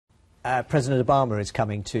President Obama is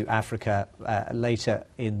coming to Africa later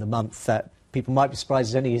in the month. People might be surprised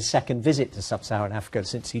it's only his second visit to sub-Saharan Africa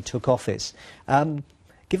since he took office.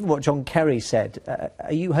 Given what John Kerry said,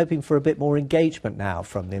 are you hoping for a bit more engagement now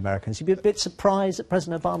from the Americans? You'd be a bit surprised that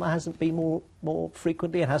President Obama hasn't been more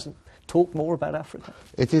frequently and hasn't talked more about Africa?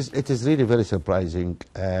 It is really very surprising.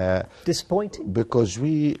 Disappointing? Because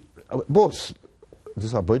we, both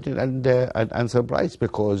disappointed and surprised,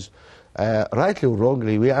 because rightly or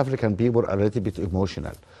wrongly, we African people are a little bit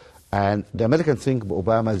emotional. And the Americans think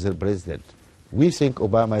Obama is their president. We think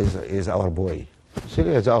Obama is our boy.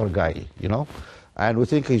 Syria is our guy, you know. And we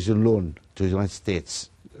think he's a loan to the United States,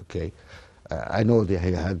 okay? I know they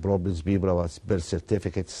had problems, people about birth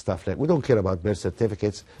certificates, stuff like that. We don't care about birth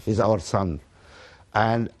certificates. He's our son.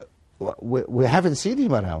 And we haven't seen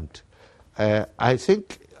him around. I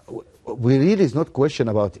think we really is not a question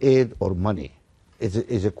about aid or money.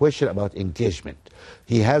 It's a question about engagement.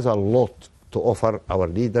 He has a lot to offer our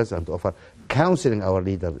leaders, and to offer counseling our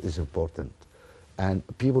leaders is important. And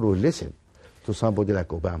people will listen to somebody like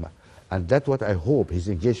Obama. And that's what I hope his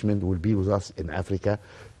engagement will be with us in Africa,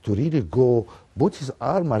 to really go put his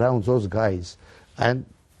arm around those guys and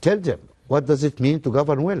tell them what does it mean to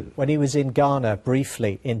govern well. When he was in Ghana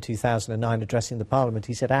briefly in 2009 addressing the Parliament,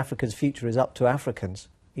 he said Africa's future is up to Africans.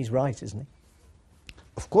 He's right, isn't he?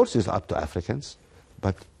 Of course it's up to Africans,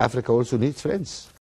 but Africa also needs friends.